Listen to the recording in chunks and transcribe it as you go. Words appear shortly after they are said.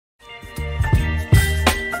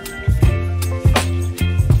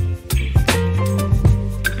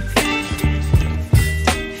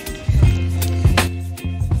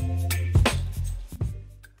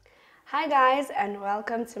Hi guys, and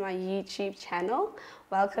welcome to my YouTube channel.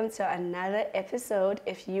 Welcome to another episode.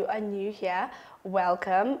 If you are new here,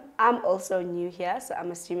 welcome. I'm also new here, so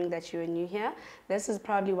I'm assuming that you are new here. This is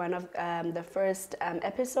probably one of the first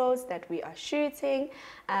episodes that we are shooting.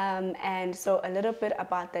 And so a little bit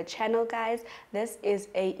about the channel, guys. This is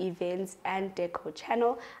a events and deco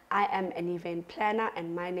channel. I am an event planner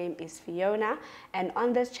and my name is Fiona. And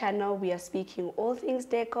on this channel, we are speaking all things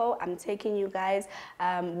deco. I'm taking you guys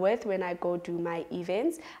with when I go do my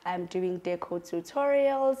events. I'm doing deco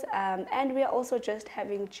tutorials and we are also just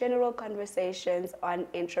having general conversations on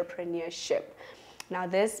entrepreneurship. Now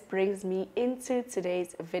this brings me into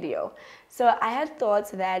today's video. So I had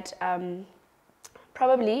thought that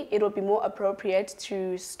probably it would be more appropriate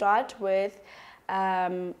to start with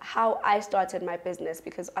how I started my business,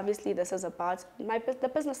 because obviously this is about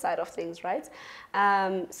the business side of things, right?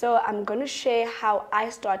 So I'm going to share how I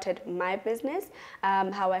started my business, I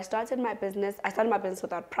started my business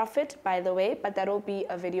without profit, by the way, but that will be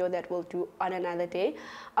a video that we'll do on another day.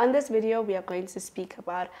 On this video, we are going to speak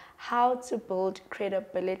about how to build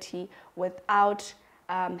credibility without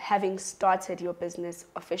having started your business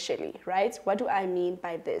officially, right? What do I mean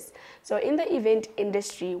by this? So in the event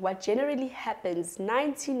industry, what generally happens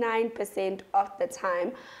 99% of the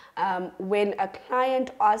time when a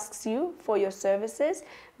client asks you for your services,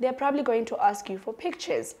 they're probably going to ask you for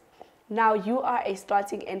pictures. Now you are a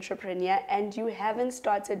starting entrepreneur and you haven't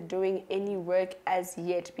started doing any work as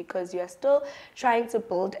yet because you are still trying to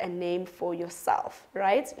build a name for yourself,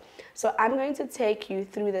 right? So I'm going to take you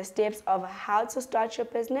through the steps of how to start your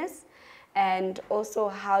business and also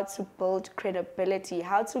how to build credibility,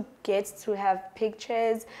 how to get to have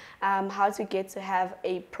pictures, how to get to have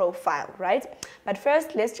a profile, right? But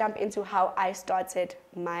first, let's jump into how I started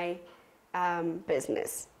my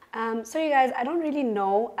business. So you guys, I don't really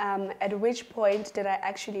know at which point did I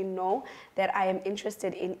actually know that I am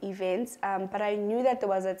interested in events, but I knew that there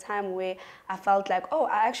was a time where I felt like, oh,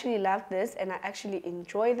 I actually love this and I actually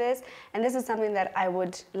enjoy this, and this is something that I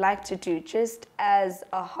would like to do just as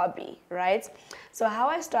a hobby, right? So how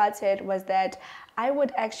I started was that I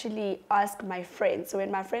would actually ask my friends. So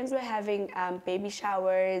when my friends were having baby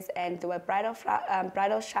showers and there were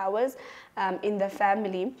bridal showers in the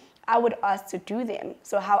family, I would ask to do them.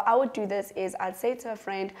 So how I would do this is I'd say to a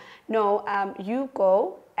friend, no, you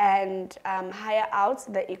go and hire out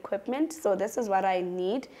the equipment. So this is what I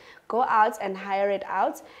need. Go out and hire it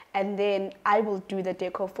out, and then I will do the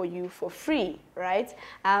deco for you for free, right?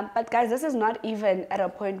 But guys, this is not even at a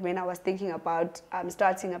point when I was thinking about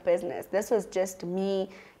starting a business. This was just me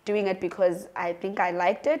doing it because I think I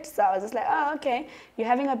liked it. So I was just like, oh, okay, you're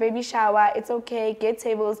having a baby shower, it's okay, get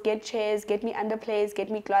tables, get chairs, get me underplays, get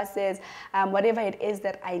me glasses, whatever it is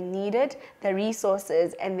that I needed, the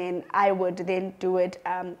resources, and then I would then do it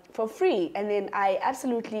for free. And then I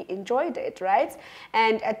absolutely enjoyed it, right?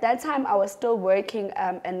 And at that time, I was still working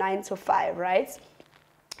a 9-to-5, right?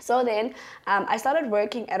 So then I started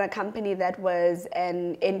working at a company that was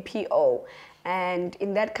an NPO. And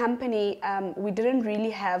in that company, we didn't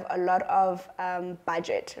really have a lot of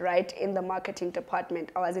budget, right, in the marketing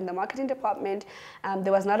department. I was in the marketing department.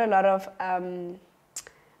 There was not a lot of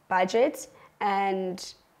budget,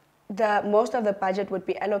 and most of the budget would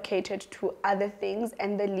be allocated to other things,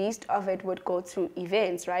 and the least of it would go to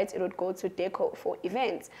events, right? It would go to deco for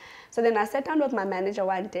events. So then I sat down with my manager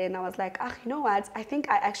one day and I was like, you know what? I think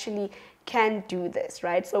I actually can do this,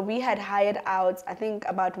 right? So we had hired out, I think,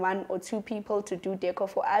 about 1 or 2 people to do deco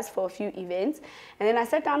for us for a few events. And then I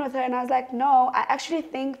sat down with her and I was like, no, I actually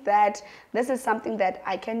think that this is something that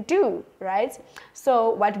I can do, right?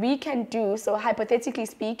 So what we can do, so hypothetically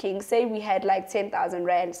speaking, say we had like 10,000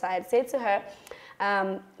 Rand. So I had said to her,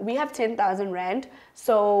 we have 10,000 Rand,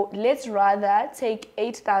 so let's rather take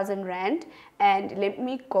 8,000 Rand and let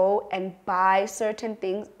me go and buy certain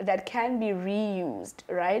things that can be reused,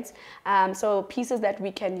 right? So pieces that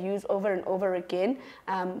we can use over and over again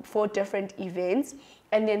for different events.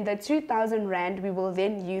 And then the 2,000 Rand we will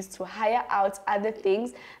then use to hire out other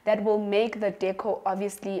things that will make the deco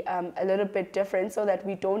obviously a little bit different, so that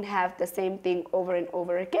we don't have the same thing over and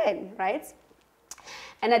over again, right?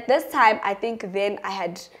 And at this time, I think then I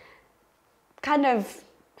had kind of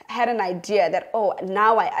had an idea that, oh,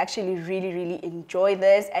 now I actually really, really enjoy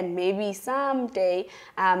this, and maybe someday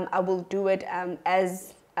I will do it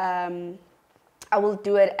as a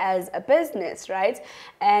business, right?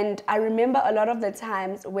 And I remember a lot of the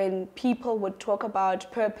times when people would talk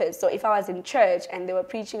about purpose. So if I was in church and they were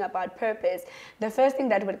preaching about purpose, the first thing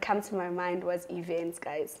that would come to my mind was events,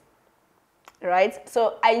 guys. right?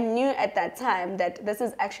 So I knew at that time that this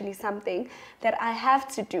is actually something that I have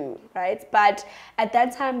to do, right? But at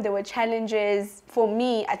that time, there were challenges for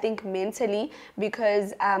me, I think mentally,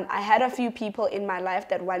 because I had a few people in my life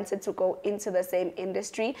that wanted to go into the same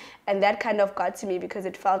industry, and that kind of got to me because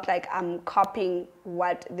it felt like I'm copying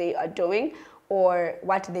what they are doing or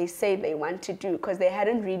what they say they want to do, because they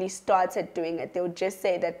hadn't really started doing it. They would just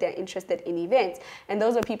say that they're interested in events. And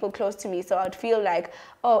those are people close to me. So I'd feel like,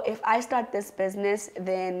 oh, if I start this business,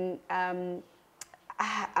 then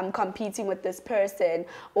I'm competing with this person,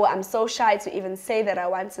 or I'm so shy to even say that I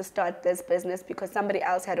want to start this business because somebody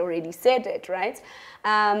else had already said it, right?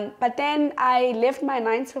 But then I left my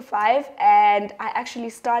 9 to 5 and I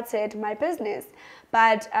actually started my business.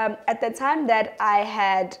 But at the time that I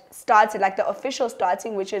had started, like the official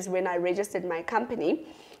starting, which is when I registered my company,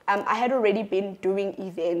 I had already been doing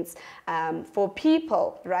events for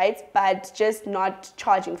people, right? But just not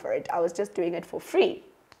charging for it. I was just doing it for free.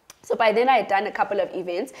 So by then I had done a couple of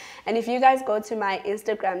events, and if you guys go to my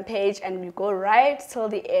Instagram page and you go right till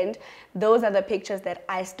the end, those are the pictures that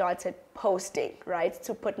I started posting, right,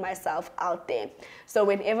 to put myself out there. So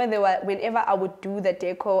whenever I would do the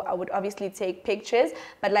deco, I would obviously take pictures,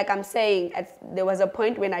 but like I'm saying, there was a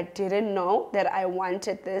point when I didn't know that I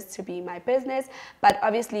wanted this to be my business, but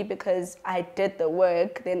obviously because I did the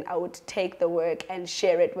work, then I would take the work and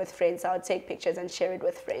share it with friends. I would take pictures and share it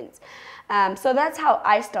with friends. So that's how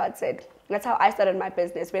I started. That's how I started my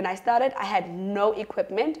business. When I started, I had no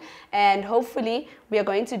equipment, and hopefully we are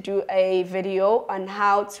going to do a video on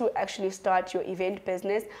how to actually start your event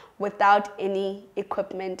business without any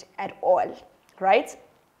equipment at all, right?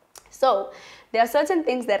 So there are certain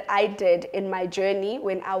things that I did in my journey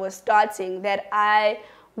when I was starting that I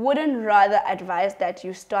wouldn't rather advise that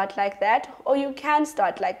you start like that, or you can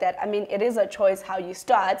start like that. I mean, it is a choice how you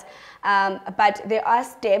start, but there are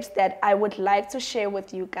steps that I would like to share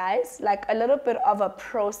with you guys, like a little bit of a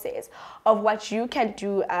process of what you can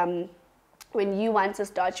do when you want to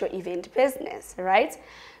start your event business, right?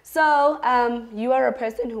 So you are a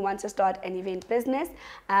person who wants to start an event business.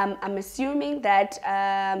 I'm assuming that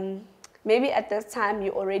maybe at this time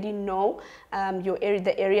you already know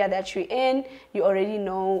the area that you're in. You already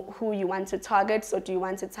know who you want to target. So do you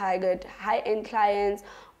want to target high-end clients,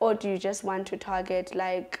 or do you just want to target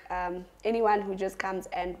like anyone who just comes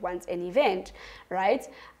and wants an event, right?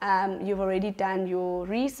 You've already done your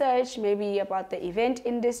research maybe about the event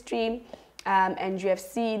industry, and you have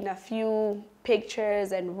seen a few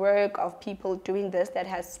pictures and work of people doing this that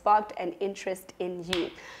has sparked an interest in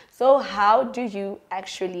you. So how do you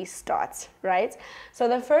actually start, right? So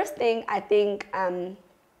the first thing, I think,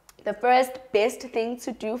 the first best thing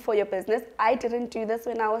to do for your business, I didn't do this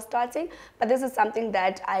when I was starting, but this is something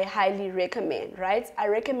that I highly recommend, right? I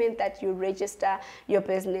recommend that you register your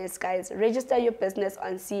business, guys. Register your business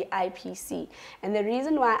on CIPC. And the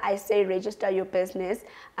reason why I say register your business,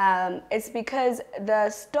 it's because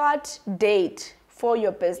the start date for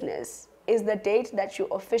your business is the date that you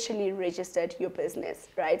officially registered your business,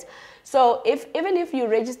 right? So even if you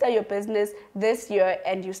register your business this year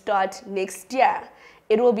and you start next year,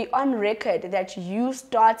 it will be on record that you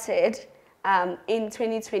started in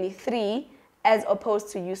 2023 as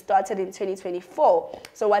opposed to you started in 2024.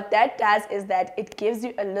 So what that does is that it gives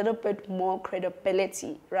you a little bit more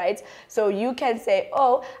credibility, right? So you can say,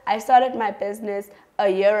 oh, I started my business a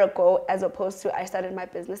year ago as opposed to I started my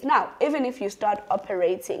business now. Even if you start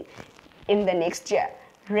operating in the next year,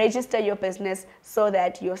 register your business so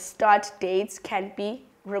that your start dates can be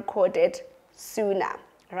recorded sooner,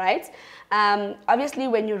 right? Obviously,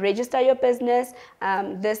 when you register your business,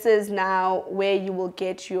 this is now where you will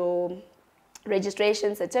get your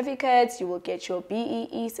registration certificates, you will get your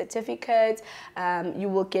BEE certificate, you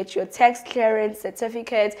will get your tax clearance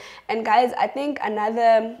certificate. And guys, I think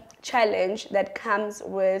another challenge that comes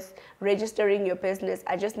with registering your business,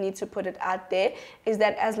 I just need to put it out there, is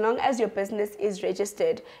that as long as your business is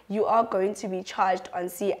registered, you are going to be charged on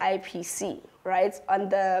CIPC, right? On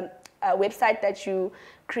the website that you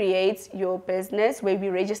create your business, where we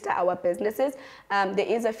register our businesses, there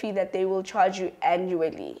is a fee that they will charge you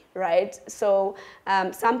annually, right? So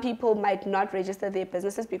some people might not register their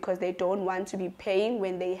businesses because they don't want to be paying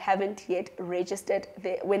when they haven't yet registered,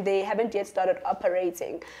 when they haven't yet started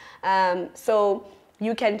operating. So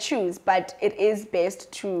you can choose, but it is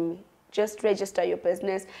best to just register your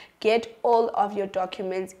business, get all of your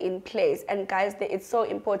documents in place. And guys, it's so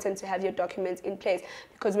important to have your documents in place,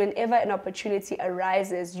 because whenever an opportunity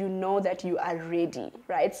arises, you know that you are ready,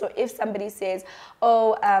 right? So if somebody says,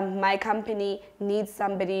 oh, my company needs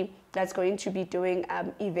somebody that's going to be doing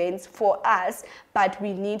events for us, but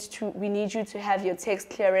we need you to have your tax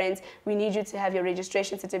clearance, we need you to have your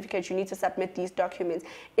registration certificate, you need to submit these documents.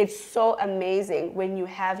 It's so amazing when you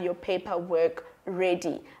have your paperwork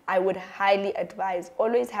ready. I would highly advise,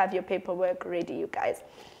 always have your paperwork ready, you guys.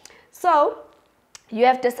 So you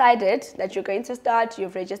have decided that you're going to start,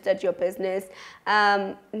 you've registered your business.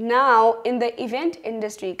 Now, in the event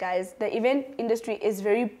industry, guys, the event industry is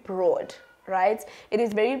very broad, right? It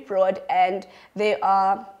is very broad, and there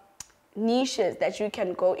are niches that you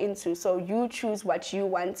can go into. So you choose what you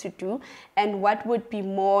want to do and what would be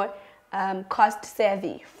more cost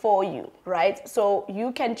savvy for you, right? So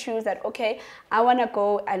you can choose that, okay, I want to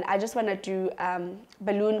go and I just want to do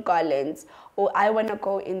balloon garlands, or I want to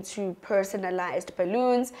go into personalized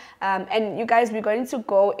balloons. And you guys, we're going to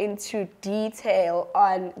go into detail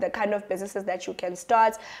on the kind of businesses that you can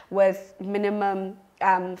start with minimum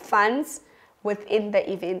funds within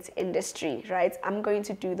the events industry, right? I'm going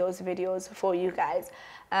to do those videos for you guys.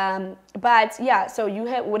 But yeah, so you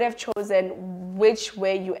would have chosen which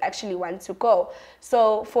way you actually want to go.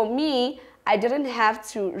 So for me, I didn't have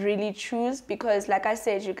to really choose, because like I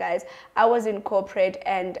said, you guys, I was in corporate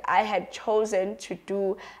and I had chosen to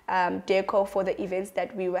do deco for the events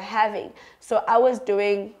that we were having. So I was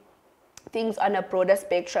doing things on a broader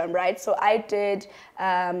spectrum, right? So I did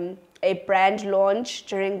a brand launch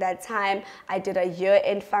during that time. I did a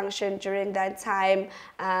year-end function during that time.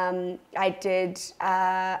 I did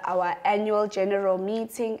our annual general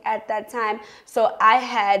meeting at that time. So I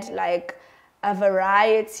had like a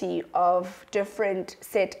variety of different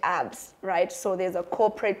setups, right? So there's a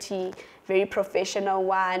corporate-y, very professional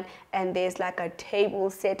one, and there's like a table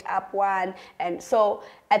setup one. And so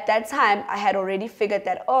at that time, I had already figured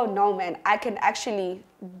that, oh no, man, I can actually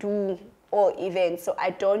do all events, so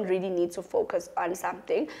I don't really need to focus on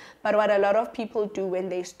something. But what a lot of people do when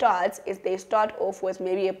they start is they start off with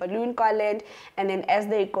maybe a balloon garland, and then as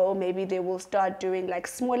they go, maybe they will start doing like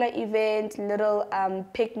smaller events, little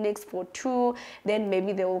picnics for two, then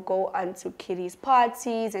maybe they will go on to kiddies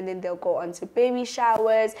parties, and then they'll go on to baby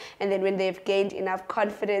showers, and then when they've gained enough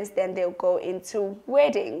confidence, then they'll go into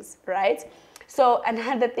weddings, right? So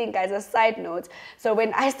another thing, guys, a side note, so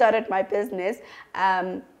when I started my business,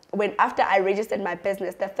 after I registered my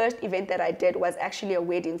business, the first event that I did was actually a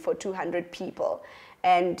wedding for 200 people.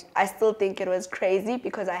 And I still think it was crazy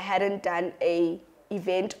because I hadn't done a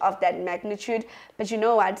event of that magnitude. But you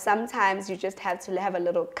know what? Sometimes you just have to have a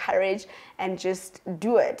little courage and just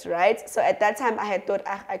do it, right? So at that time, I had thought,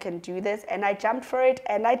 I can do this. And I jumped for it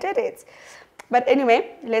and I did it. But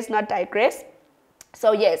anyway, let's not digress.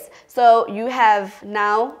 So yes, so you have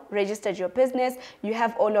now registered your business. You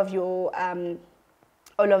have all of your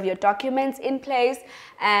documents in place,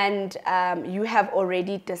 and you have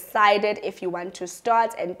already decided if you want to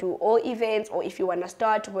start and do all events, or if you want to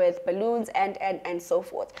start with balloons and so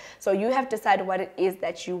forth. So you have decided what it is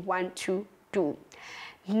that you want to do.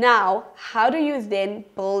 Now, how do you then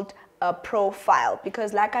build a profile?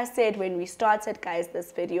 Because like I said when we started, guys,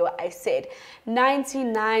 this video, I said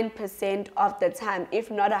 99% of the time, if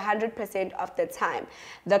not 100% of the time,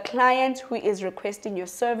 the client who is requesting your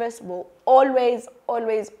service will always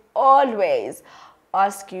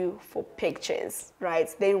ask you for pictures,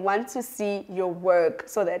 right? They want to see your work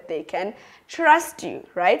so that they can trust you,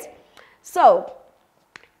 right? So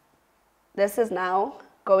this is now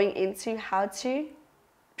going into how to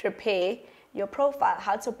prepare your profile,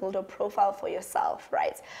 how to build a profile for yourself,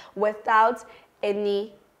 right? Without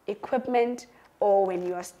any equipment, or when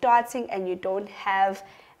you are starting and you don't have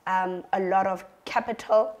a lot of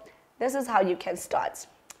capital, this is how you can start.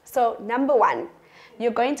 So number one,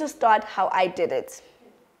 you're going to start how I did it.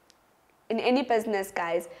 In any business,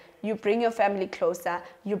 guys, you bring your family closer,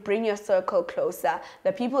 you bring your circle closer.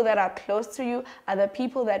 The people that are close to you are the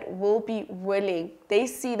people that will be willing. They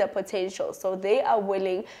see the potential, so they are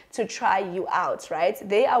willing to try you out, right?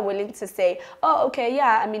 They are willing to say, oh, okay,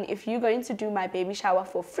 yeah, I mean, if you're going to do my baby shower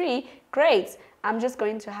for free, great. I'm just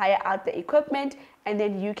going to hire out the equipment and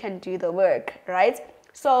then you can do the work, right?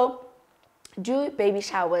 So do baby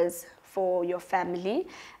showers for your family,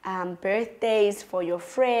 birthdays for your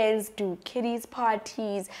friends, do kiddies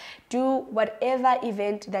parties, do whatever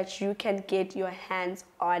event that you can get your hands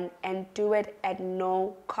on, and do it at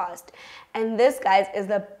no cost. And this, guys, is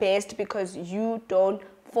the best because you don't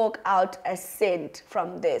fork out a cent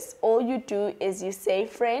from this. All you do is you say,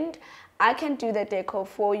 friend, I can do the decor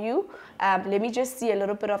for you. Let me just see a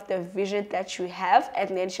little bit of the vision that you have,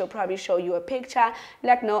 and then she'll probably show you a picture.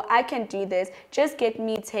 Like, no, I can do this. Just get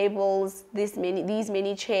me tables, these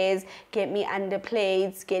many chairs, get me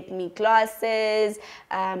underplates, get me glasses,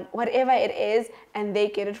 whatever it is, and they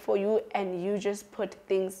get it for you, and you just put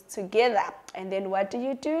things together. And then what do?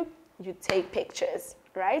 You take pictures,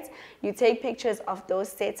 right? You take pictures of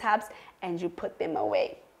those setups and you put them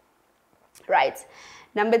away, right?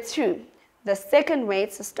 Number 2, the second way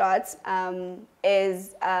to start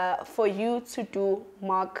is for you to do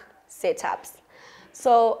mock setups.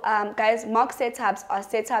 So guys, mock setups are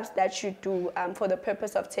setups that you do for the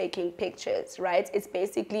purpose of taking pictures, right? It's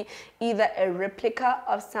basically either a replica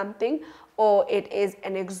of something or it is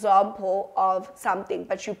an example of something,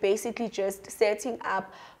 but you're basically just setting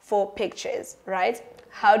up for pictures, right?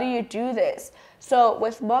 How do you do this? So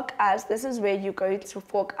with mock-ups, this is where you're going to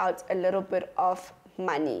fork out a little bit of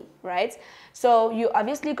money, right? So you're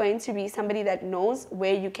obviously going to be somebody that knows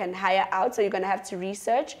where you can hire out. So you're going to have to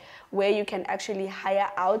research where you can actually hire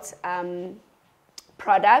out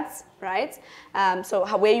products, right?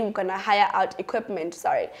 Where you're going to hire out equipment,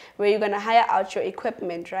 where you're going to hire out your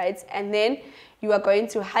equipment, right? And then you are going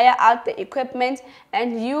to hire out the equipment,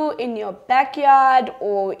 and you in your backyard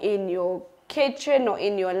or in your kitchen or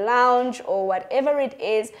in your lounge or whatever it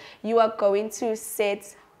is, you are going to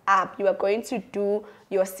set up. You are going to do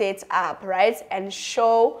your setup, right? And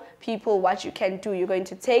show people what you can do. You're going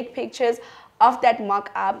to take pictures of that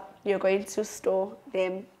mock-up. You're going to store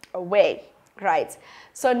them away, right?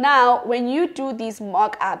 So now when you do these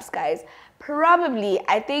mock-ups, guys, probably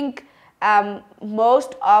I think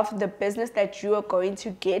most of the business that you are going to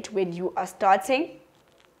get when you are starting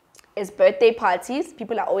is birthday parties.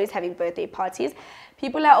 People are always having birthday parties.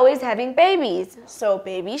 People are always having babies, so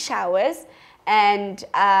baby showers, and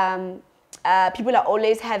people are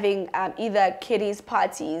always having either kiddies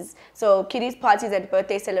parties. So kiddies parties and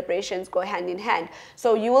birthday celebrations go hand in hand.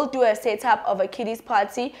 So you will do a setup of a kiddies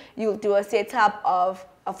party, you'll do a setup of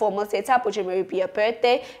a formal setup, which may be a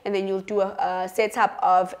birthday, and then you'll do a setup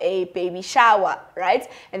of a baby shower, right?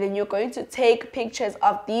 And then you're going to take pictures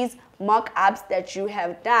of these mock-ups that you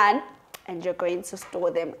have done, and you're going to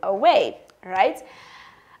store them away, right?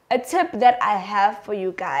 A tip that I have for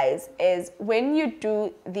you guys is when you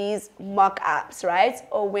do these mock-ups, right?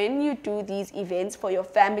 Or when you do these events for your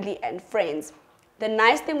family and friends, the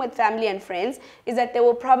nice thing with family and friends is that they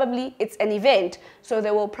will probably, it's an event, so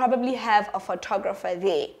they will probably have a photographer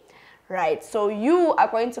there, right? So you are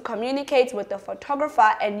going to communicate with the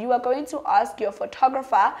photographer, and you are going to ask your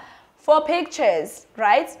photographer for pictures,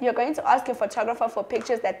 right? You're going to ask your photographer for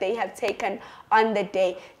pictures that they have taken on the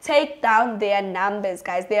day. Take down their numbers,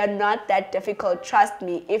 guys. They are not that difficult, trust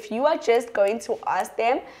me. If you are just going to ask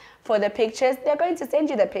them for the pictures, they're going to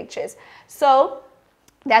send you the pictures. So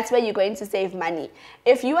that's where you're going to save money.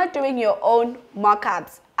 If you are doing your own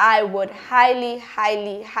mock-ups, I would highly,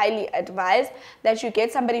 highly, highly advise that you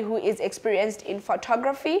get somebody who is experienced in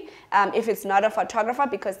photography, if it's not a photographer,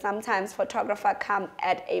 because sometimes photographers come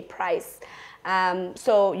at a price.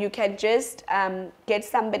 So you can just get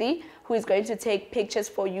somebody who is going to take pictures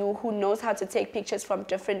for you, who knows how to take pictures from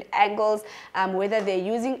different angles, whether they're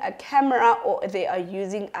using a camera or they are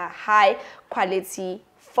using a high quality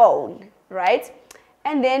phone, right?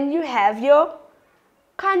 And then you have your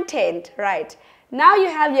content, right? Now you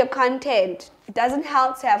have your content. It doesn't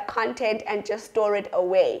help to have content and just store it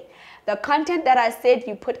away. The content that I said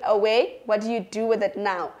you put away, what do you do with it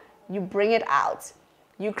now? You bring it out.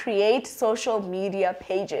 You create social media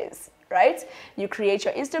pages, right? You create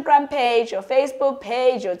your Instagram page, your Facebook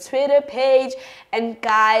page, your Twitter page, and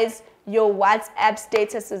guys, your WhatsApp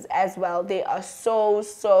statuses as well. They are so,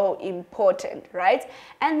 so important, right?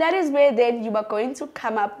 And that is where then you are going to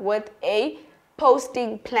come up with a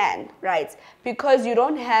posting plan, right? Because you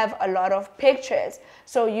don't have a lot of pictures.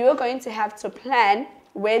 So you are going to have to plan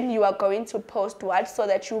when you are going to post what, so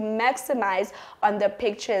that you maximize on the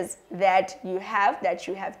pictures that you have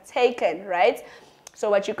taken, right? So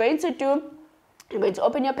what you're going to do, you're going to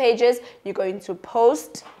open your pages, you're going to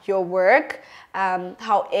post your work,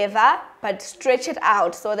 however, but stretch it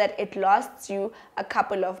out so that it lasts you a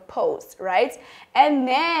couple of posts, right? And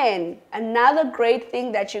then another great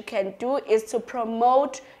thing that you can do is to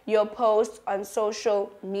promote your posts on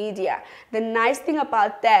social media. The nice thing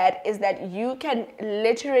about that is that you can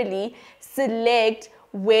literally select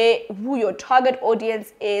who your target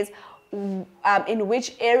audience is, in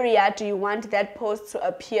which area do you want that post to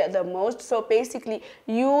appear the most. So basically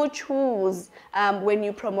you choose when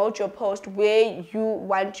you promote your post where you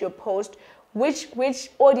want your post, which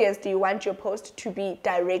audience do you want your post to be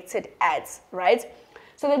directed at, right?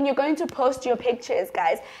 So then you're going to post your pictures,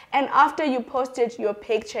 guys. And after you posted your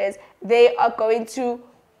pictures, they are going to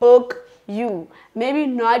book you. Maybe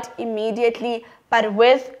not immediately, but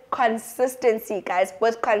with consistency, guys.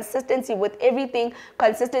 With consistency, with everything,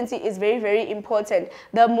 consistency is very, very important.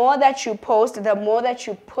 The more that you post, the more that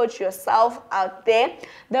you put yourself out there,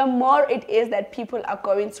 the more it is that people are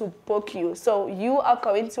going to book you. So you are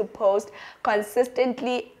going to post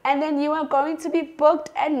consistently, and then you are going to be booked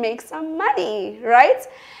and make some money, right?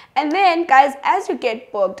 And then, guys, as you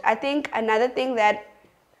get booked, I think another thing that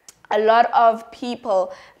a lot of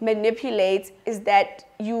people manipulate is that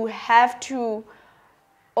you have to,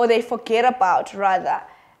 or they forget about rather,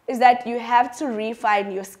 is that you have to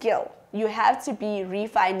refine your skill. You have to be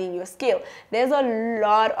refining your skill. There's a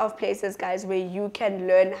lot of places, guys, where you can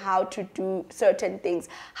learn how to do certain things,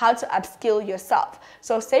 how to upskill yourself.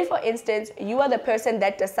 So say, for instance, you are the person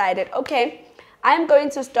that decided, okay, I'm going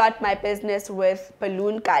to start my business with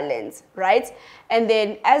balloon garlands, right? And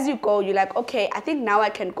then as you go, you're like, okay, I think now I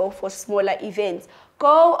can go for smaller events.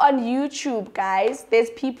 Go on YouTube, guys. There's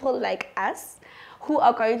people like us who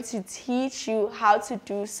are going to teach you how to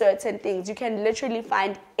do certain things. You can literally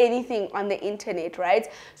find anything on the internet, right?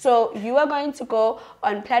 So you are going to go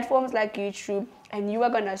on platforms like YouTube, and you are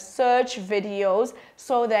going to search videos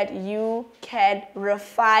so that you can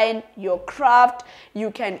refine your craft,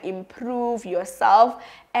 you can improve yourself,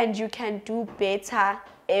 and you can do better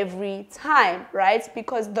every time, right?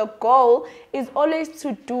 Because the goal is always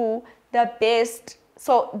to do the best.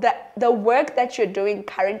 So the work that you're doing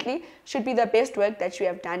currently should be the best work that you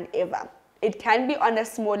have done ever. It can be on a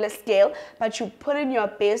smaller scale, but you put in your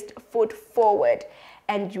best foot forward,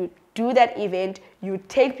 and you do that event, you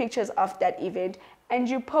take pictures of that event, and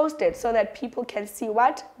you post it so that people can see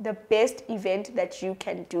what the best event that you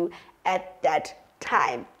can do at that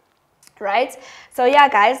time, right? So yeah,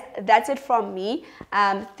 guys, that's it from me.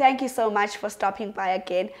 Thank you so much for stopping by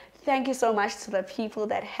again. Thank you so much to the people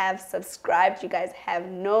that have subscribed. You guys have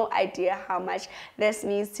no idea how much this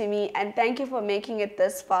means to me. And thank you for making it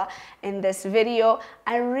this far in this video.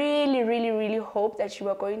 I really, really, really hope that you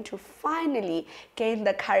are going to finally gain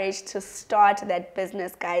the courage to start that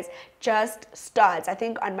business, guys. Just start. I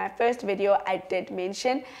think on my first video, I did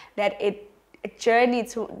mention that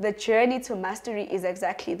the journey to mastery is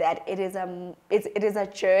exactly that. It is a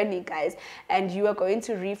journey, guys, and you are going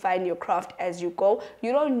to refine your craft as you go.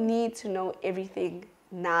 You don't need to know everything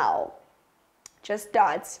now. Just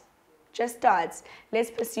start.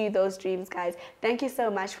 Let's pursue those dreams, guys. Thank you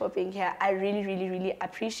so much for being here. I really, really, really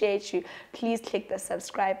appreciate you. Please click the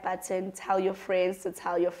subscribe button. Tell your friends to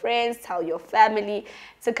tell your friends, tell your family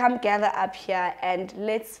to come gather up here, and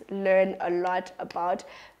let's learn a lot about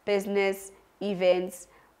business, events,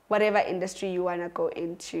 whatever industry you want to go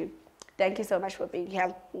into. Thank you so much for being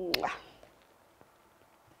here.